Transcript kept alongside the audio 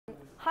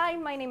Hi,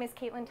 my name is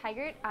Caitlin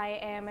Tigert. I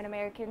am an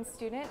American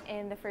student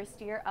in the first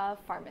year of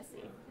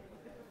pharmacy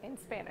in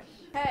Spanish.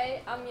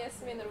 Hey, I'm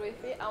Yasmine.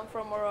 I'm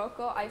from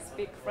Morocco. I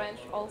speak French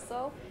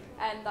also,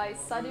 and I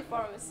study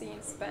pharmacy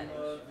in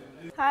Spanish.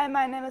 Hi,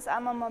 my name is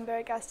Alma.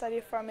 I study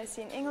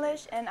pharmacy in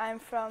English, and I'm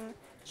from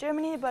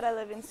Germany, but I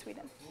live in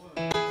Sweden.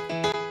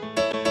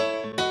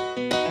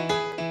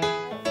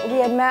 We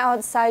had met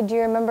outside, do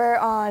you remember,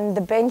 on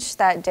the bench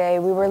that day?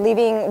 We were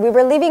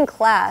leaving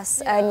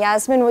class, and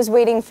Yasmine was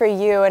waiting for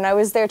you, and I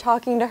was there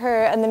talking to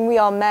her, and then we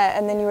all met,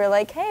 and then you were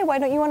like, hey, why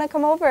don't you want to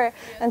come over?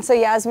 Yeah. And so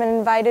Yasmine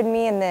invited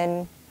me, and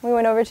then we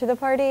went over to the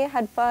party,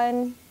 had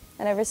fun,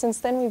 and ever since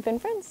then we've been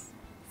friends.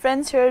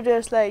 Friends here,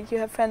 there's like, you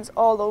have friends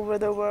all over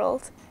the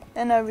world,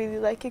 and I really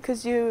like it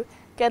because you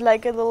get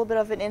like a little bit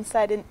of an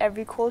insight in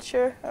every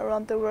culture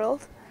around the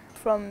world.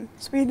 From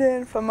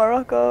Sweden, from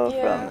Morocco,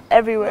 from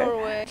everywhere.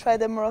 Norway. Try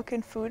the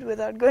Moroccan food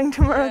without going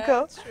to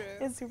Morocco. Yeah, true.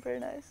 It's super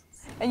nice.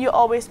 And you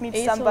always meet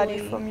Italy.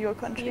 somebody from your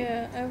country.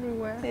 Yeah,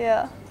 everywhere.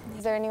 Yeah.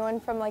 Is there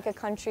anyone from like a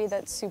country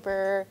that's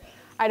super,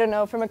 I don't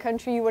know, from a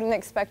country you wouldn't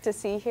expect to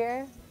see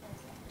here?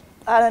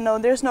 I don't know,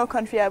 there's no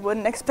country I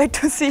wouldn't expect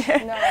to see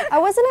here. No, I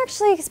wasn't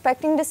actually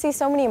expecting to see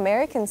so many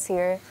Americans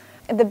here.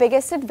 The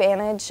biggest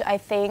advantage, I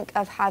think,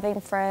 of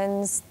having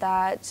friends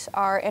that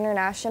are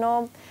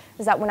international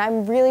is that when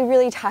I'm really,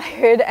 really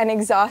tired and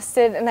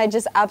exhausted and I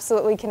just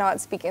absolutely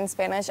cannot speak in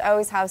Spanish, I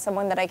always have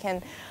someone that I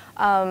can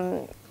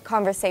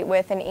conversate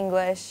with in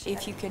English.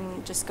 If you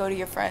can just go to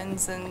your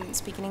friends and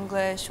speak in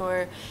English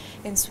or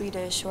in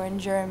Swedish or in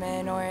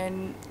German or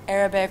in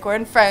Arabic or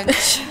in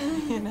French,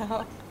 you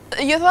know.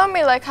 You taught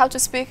me like how to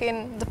speak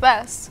in the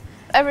past.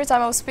 Every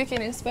time I was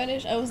speaking in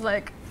Spanish, I was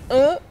like,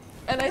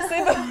 and I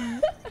say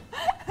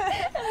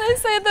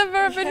the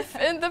verb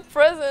in the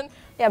present.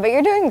 Yeah, but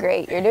you're doing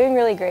great. You're doing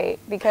really great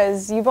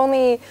because you've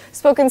only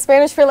spoken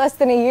Spanish for less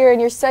than a year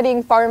and you're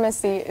studying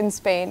pharmacy in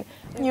Spain.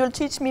 You'll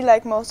teach me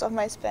like most of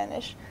my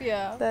Spanish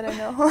that I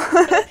know.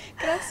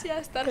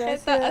 Gracias,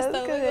 tarjeta,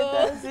 hasta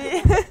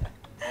luego.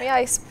 Me,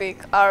 I speak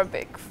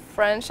Arabic,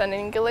 French and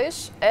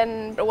English,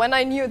 and when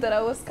I knew that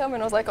I was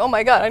coming, I was like, oh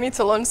my god, I need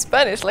to learn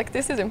Spanish, like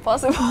this is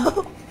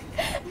impossible.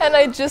 And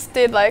I just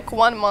did like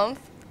 1 month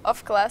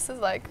of classes,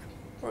 like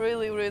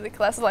really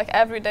classes, like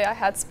every day I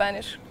had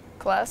Spanish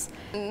class.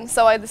 And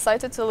so I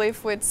decided to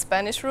live with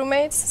Spanish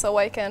roommates so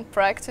I can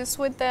practice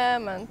with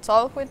them and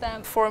talk with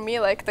them. For me,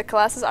 like the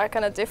classes are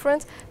kind of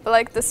different, but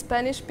like the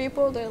Spanish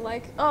people, they're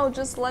like, oh,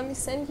 just let me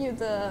send you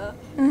the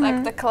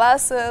like the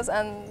classes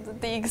and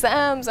the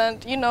exams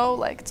and you know,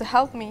 like to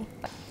help me.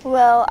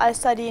 Well, I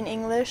study in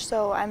English,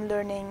 so I'm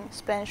learning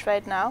Spanish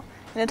right now.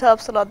 And it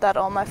helps a lot that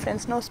all my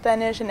friends know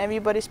Spanish and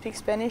everybody speaks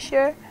Spanish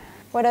here.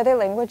 What other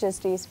languages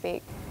do you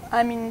speak?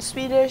 I mean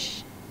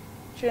Swedish,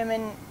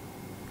 German,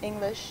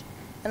 English,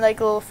 and like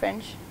a little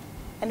French.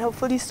 And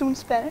hopefully soon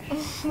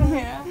Spanish.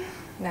 Yeah.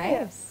 Nice.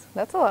 Yeah.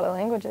 That's a lot of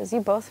languages.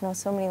 You both know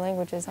so many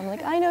languages. I'm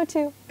like, I know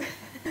too.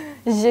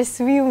 Je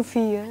suis une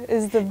fille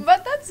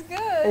But that's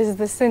good. is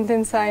the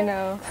sentence I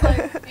know.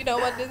 Like, you know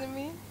what does it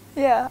mean?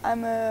 Yeah,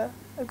 I'm a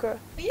girl.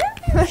 Yeah.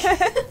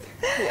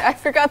 Yeah, I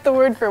forgot the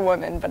word for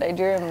woman, but I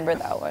do remember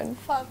that one.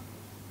 Fun.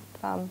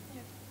 Femme.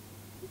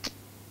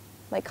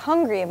 Like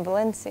hungry in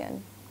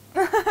Valencian.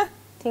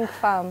 Think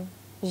femme.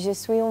 Je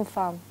suis une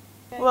femme.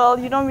 Well,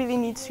 you don't really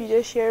need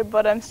Swedish here,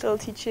 but I'm still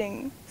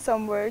teaching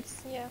some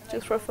words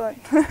just for fun.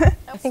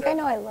 I think I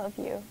know I love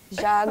you.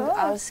 Jag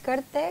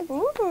älskar dig.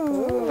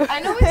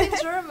 I know it in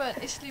German.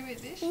 Ich liebe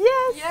dich.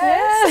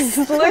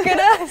 Yes! Look at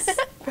us.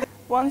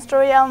 One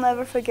story I'll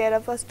never forget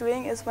of us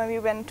doing is when we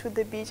went to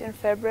the beach in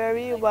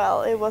February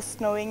while it was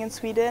snowing in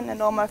Sweden,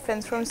 and all my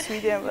friends from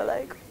Sweden were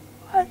like,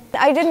 what?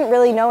 I didn't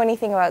really know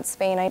anything about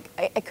Spain. I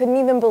couldn't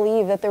even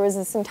believe that there was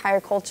this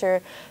entire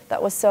culture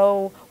that was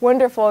so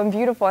wonderful and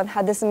beautiful and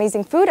had this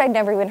amazing food I'd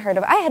never even heard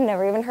of. I had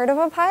never even heard of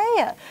a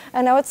paella.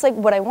 And now it's like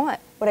what I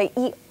want, what I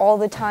eat all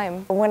the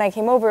time. When I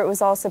came over, it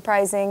was all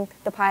surprising.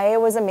 The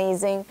paella was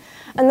amazing.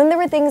 And then there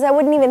were things I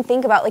wouldn't even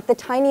think about, like the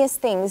tiniest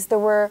things. There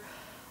were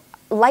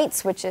light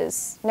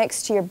switches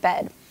next to your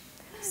bed.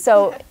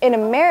 So in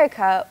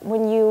America,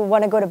 when you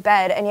want to go to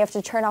bed and you have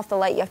to turn off the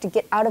light, you have to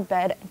get out of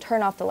bed and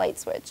turn off the light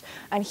switch.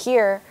 And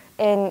here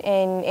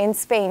in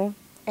Spain,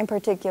 in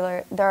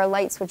particular, there are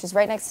light switches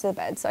right next to the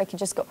bed, so I could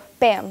just go,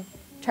 bam,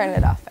 turn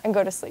it off and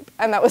go to sleep.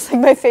 And that was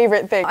like my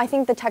favorite thing. I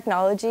think the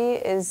technology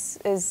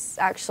is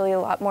actually a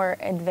lot more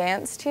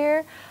advanced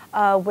here.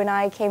 When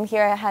I came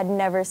here, I had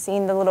never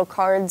seen the little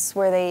cards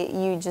where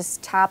you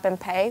just tap and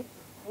pay.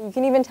 You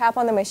can even tap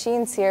on the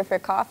machines here for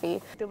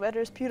coffee. The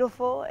weather is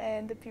beautiful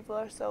and the people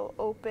are so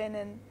open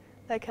and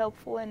like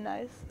helpful and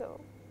nice, so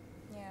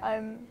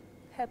I'm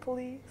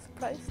happily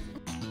surprised.